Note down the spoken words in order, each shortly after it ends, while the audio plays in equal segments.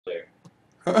There.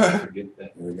 Here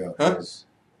we go. Huh? Guys.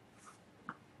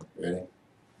 Ready?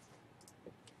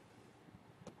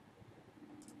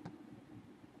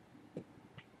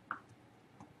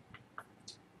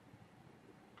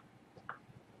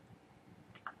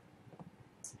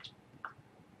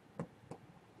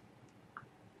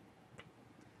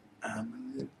 I'm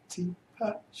a little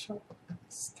teapot shop.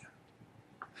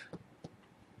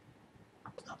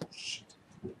 Oh, shit.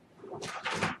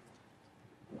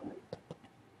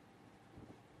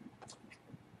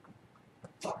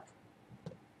 Fuck.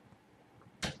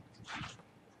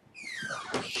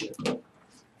 Oh, shit.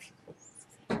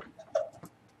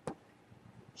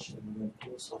 Shit, I'm gonna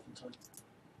pull this off in time.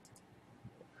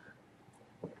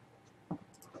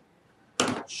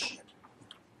 Shit.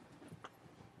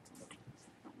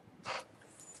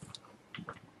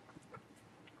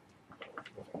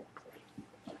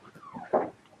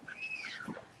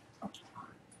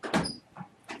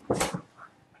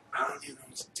 I don't even know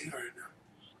what to do right now.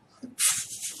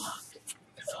 Fuck.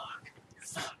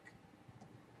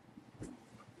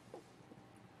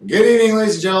 Good evening,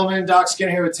 ladies and gentlemen. Doc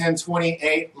Skinner here with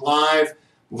 1028 live.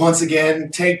 Once again,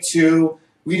 take two.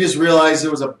 We just realized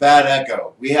there was a bad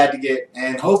echo. We had to get,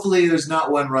 and hopefully there's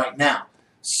not one right now.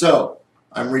 So,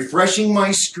 I'm refreshing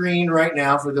my screen right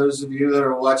now for those of you that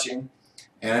are watching,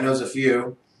 and I know there's a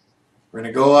few. We're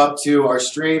going to go up to our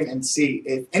stream and see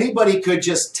if anybody could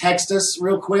just text us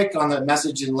real quick on the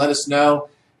message and let us know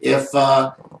if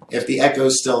the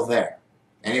echo's still there.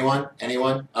 Anyone?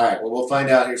 Anyone? All right, well, we'll find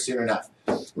out here soon enough.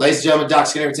 Ladies and gentlemen, Doc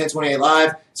Skinner, 1028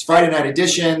 Live. It's Friday night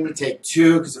edition, take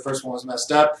two, because the first one was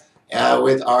messed up,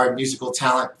 with our musical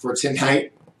talent for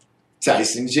tonight,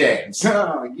 Tyson James.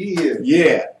 Oh, yeah.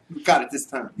 Yeah. You got it this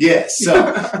time. Yeah, so,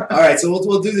 all right, so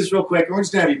we'll do this real quick, and we're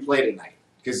just going to have you play tonight,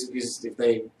 because if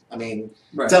they, I mean,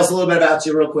 Right. tell us a little bit about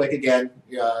you real quick again,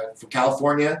 from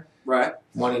California. Right.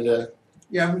 Wanted to...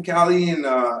 Yeah, I'm from Cali, and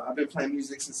I've been playing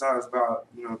music since I was about,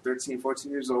 13,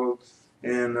 14 years old.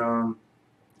 And,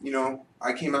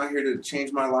 I came out here to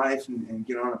change my life and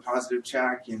get on a positive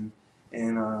track and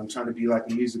trying to be like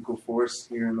a musical force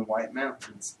here in the White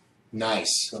Mountains.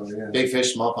 Nice. So, yeah. Big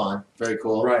fish, small pond. Very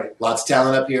cool. Right. Lots of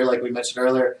talent up here, like we mentioned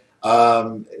earlier,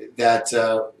 that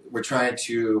we're trying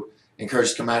to encourage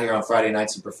to come out here on Friday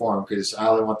nights and perform, because I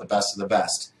only want the best of the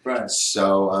best. Right.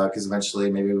 So, because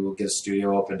eventually maybe we'll get a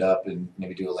studio opened up and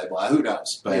maybe do a label. Who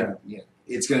knows? But yeah,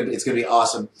 it's gonna be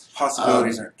awesome.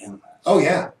 Possibilities are endless. Oh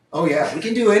yeah. Oh yeah. We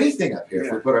can do anything up here if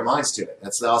Yeah. we put our minds to it.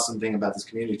 That's the awesome thing about this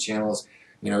community channel is,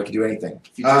 we can do anything.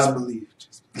 If you just believe.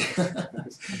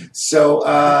 So,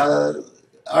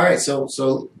 all right. So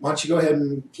why don't you go ahead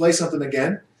and play something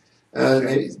again?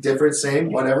 Maybe different, same,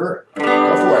 whatever. Go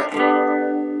for it.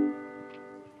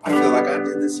 I feel like I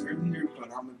did this earlier,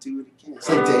 but I'm going to do it again. It's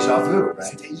like deja vu,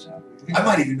 right? It's deja vu. I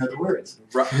might even know the words.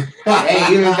 Right.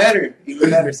 Hey, even better. Even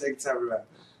better. Second time around.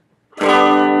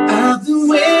 I've been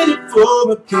waiting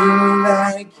for a girl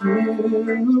like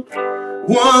you.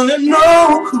 Wanna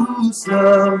know whose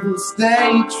love will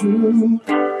stay true.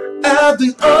 I've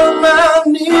been on my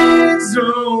knees,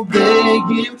 oh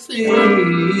begging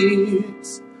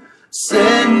please.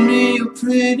 Send me a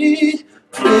pretty,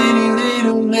 pretty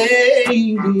little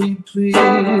lady,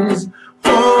 please.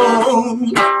 Oh,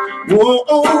 whoa,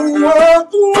 whoa, whoa,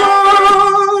 whoa,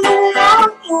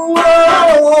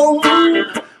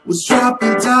 whoa. Was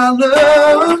dropping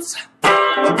dollars,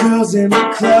 girls in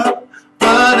the club,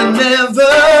 but I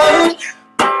never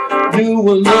knew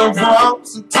what love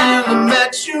was until I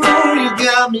met you. You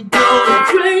got me going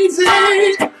crazy.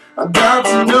 I got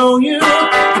to know you,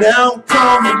 now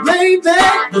call me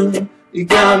baby. You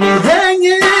got me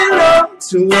hanging on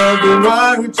to every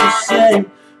word you say.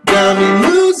 Got me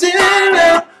losing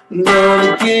out on all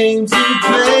the games you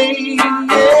play.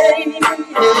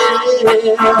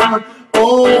 Yeah.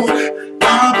 Oh,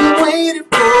 I've been waiting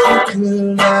for a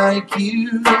girl like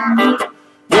you.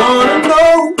 Wanna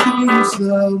know whose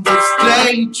love will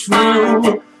stay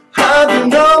true. I've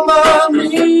been on my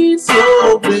knees,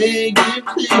 so beg you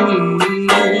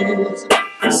please.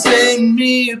 Send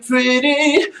me a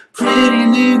pretty, pretty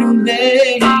little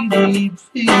lady,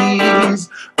 please.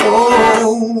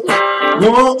 Oh,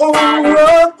 whoa, whoa,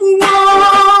 whoa, whoa,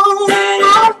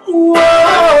 whoa.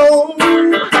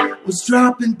 Was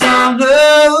dropping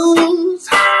dollars,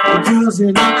 girls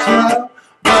in the club,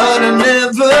 but I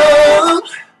never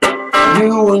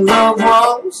knew what love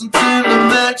was until I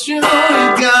met you. You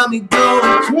got me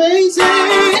going crazy.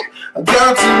 I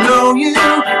got to know you,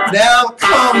 now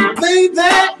come baby.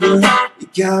 You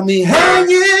got me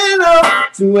hanging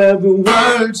up to every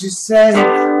word you say.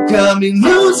 You got me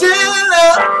losing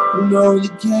up know the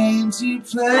games you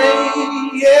play,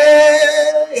 yeah.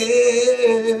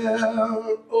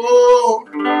 Oh,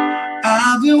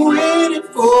 I've been waiting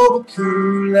for a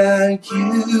crew like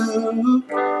you.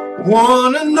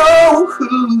 Wanna know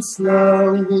who's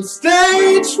slow will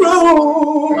stay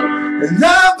true. And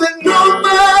I've been on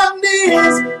my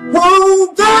knees,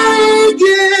 oh,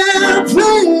 begging,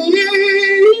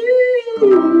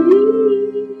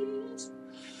 please.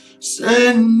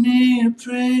 Send me a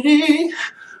pretty,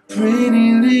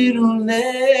 pretty little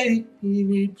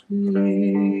lady,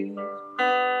 please.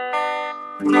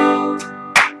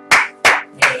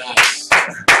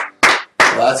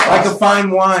 Well, that's Like awesome. a fine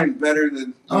wine, better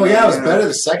than. Oh yeah, it was better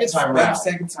the second time Better around.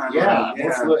 second time Yeah, around.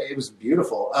 it was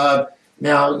beautiful.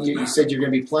 Now you said you're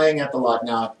going to be playing at the Lodge.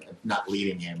 Now, not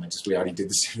leading him. We already did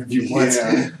this interview once.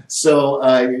 Yeah. So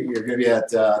you're going to be at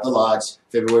the Lodge,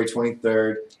 February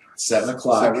 23rd, 7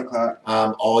 o'clock. 7 o'clock.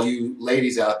 All you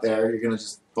ladies out there, you're going to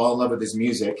just fall in love with his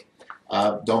music.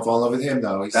 Don't fall in love with him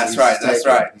though. That's right.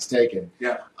 He's taken.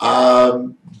 Yeah.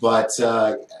 But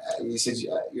you said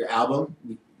your album.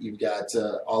 You've got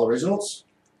all originals.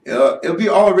 It'll be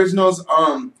all originals.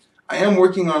 I am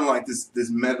working on like this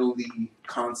medley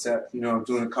concept. You know,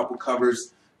 doing a couple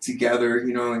covers together.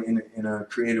 You know, in a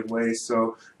creative way.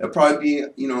 So it'll probably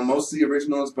be mostly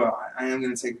originals, but I am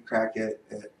going to take a crack at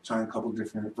trying a couple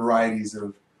different varieties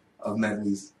of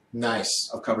medleys. Nice.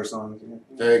 Of cover songs.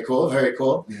 Very cool. Very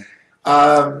cool.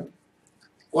 Yeah.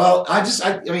 Well,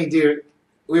 I mean, dude,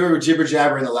 we were jibber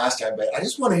jabbering the last time, but I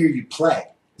just want to hear you play.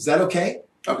 Is that okay?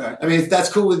 Okay. I mean, if that's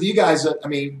cool with you guys, I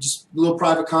mean, just a little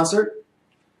private concert.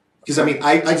 Because I mean,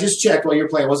 I just checked while you were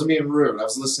playing. I wasn't being rude. I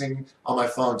was listening on my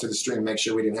phone to the stream to make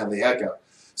sure we didn't have the echo.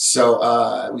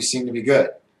 So we seem to be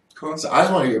good. Cool. So I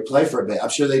just want to hear you play for a bit. I'm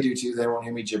sure they do too. They won't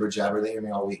hear me jibber jabber. They hear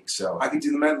me all week. So I could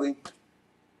do the medley.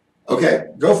 okay,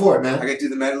 go for it, man. I could do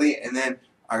the medley, and then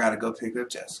I gotta go pick up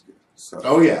Jessica. So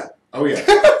Oh yeah. Oh yeah.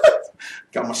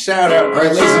 got my shout out. All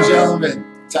right, ladies and gentlemen,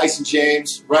 Tyson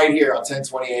James right here on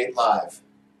 1028 Live.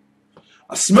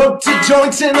 I smoke two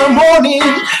joints in the morning,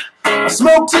 I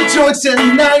smoke two joints at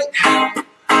night,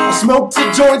 I smoke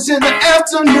two joints in the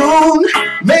afternoon,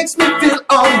 makes me feel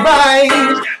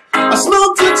alright. I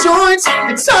smoke two joints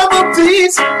in time of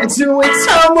peace and two in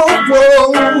time of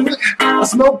woe. I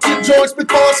smoke two joints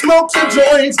before I smoke two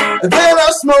joints, and then I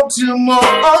smoke two more.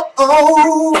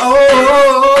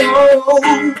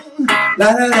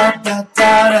 La da da da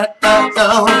da da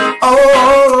da.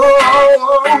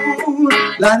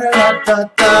 La da da da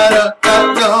da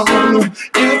da da.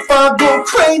 If I go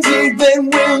crazy, then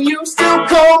will you still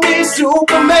call me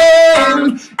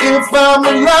Superman? If I'm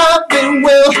alive, then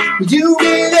will you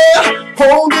be there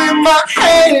holding my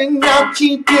hand? I'll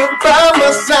keep you by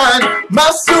my side, my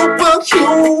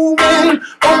superhuman,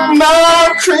 on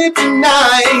my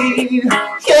kryptonite.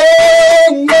 Yeah,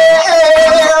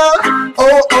 yeah.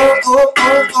 Oh, oh, oh,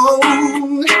 oh,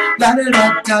 oh. La da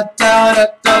da da da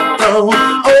da da. Oh,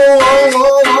 oh,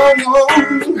 oh, oh,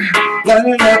 oh. La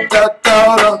da da da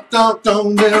da da da.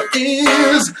 There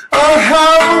is a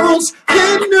house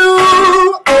in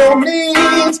New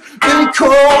Orleans they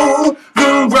call the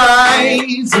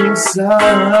rising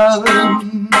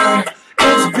sun.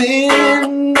 It's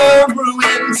been the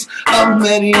ruins of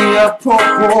many a poor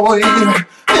boy.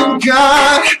 And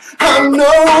God, I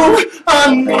know.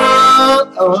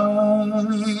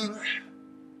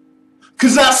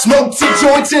 'Cause I smoke two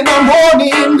joints in the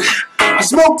morning, I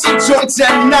smoke two joints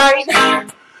at night,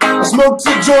 I smoke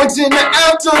two joints in the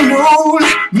afternoon,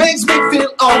 makes me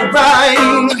feel alright.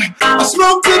 I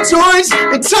smoke two joints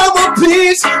in time of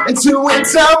peace and two in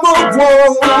time of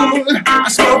war. I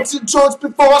smoke two joints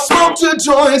before I smoke two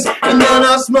joints, and then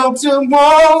I smoke two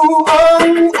more.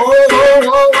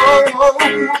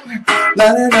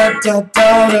 La da da da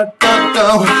da da da.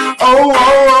 Oh,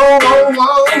 oh, oh,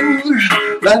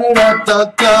 oh. La da da da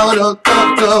da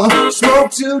da da.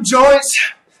 Smoke two joints.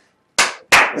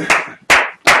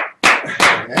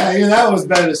 Yeah, even that was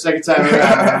better the second time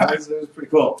around. It was pretty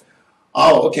cool.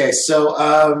 Oh, okay.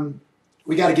 So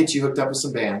we got to get you hooked up with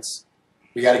some bands.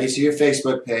 We got to get you your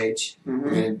Facebook page. Mm-hmm. We're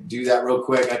going to do that real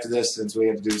quick after this since we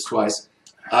have to do this twice.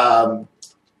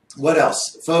 What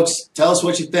else? Folks, tell us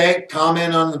what you think.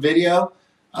 Comment on the video.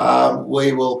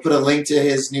 We will put a link to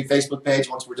his new Facebook page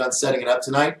once we're done setting it up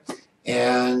tonight.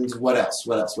 And what else?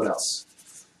 What else? What else?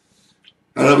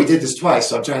 I don't know. We did this twice,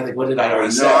 so I'm trying to think. What did I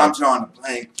already say? No, I'm drawing a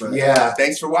blank. But yeah.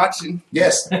 Thanks for watching.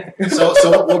 Yes. So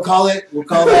we'll call it. We'll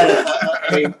call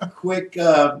that a quick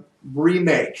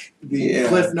remake, the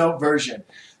Cliff Note version.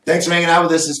 Thanks for hanging out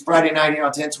with us. It's Friday night here on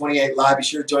 1028 Live. Be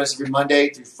sure to join us every Monday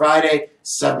through Friday,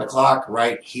 7 o'clock,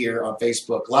 right here on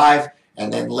Facebook Live.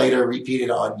 and then later repeated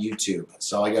on YouTube.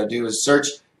 So all you got to do is search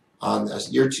on the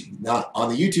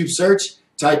YouTube search,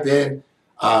 type in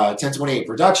 1028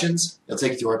 Productions. It'll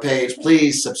take you to our page.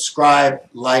 Please subscribe,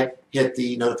 like, hit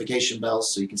the notification bell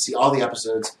so you can see all the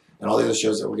episodes and all the other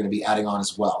shows that we're going to be adding on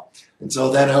as well.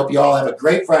 Until then, I hope you all have a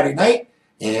great Friday night.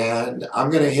 And I'm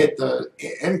going to hit the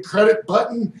end credit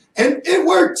button, and it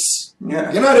works.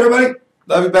 Yeah. Good night, everybody.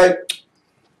 Love you, babe.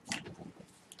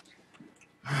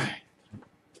 All right.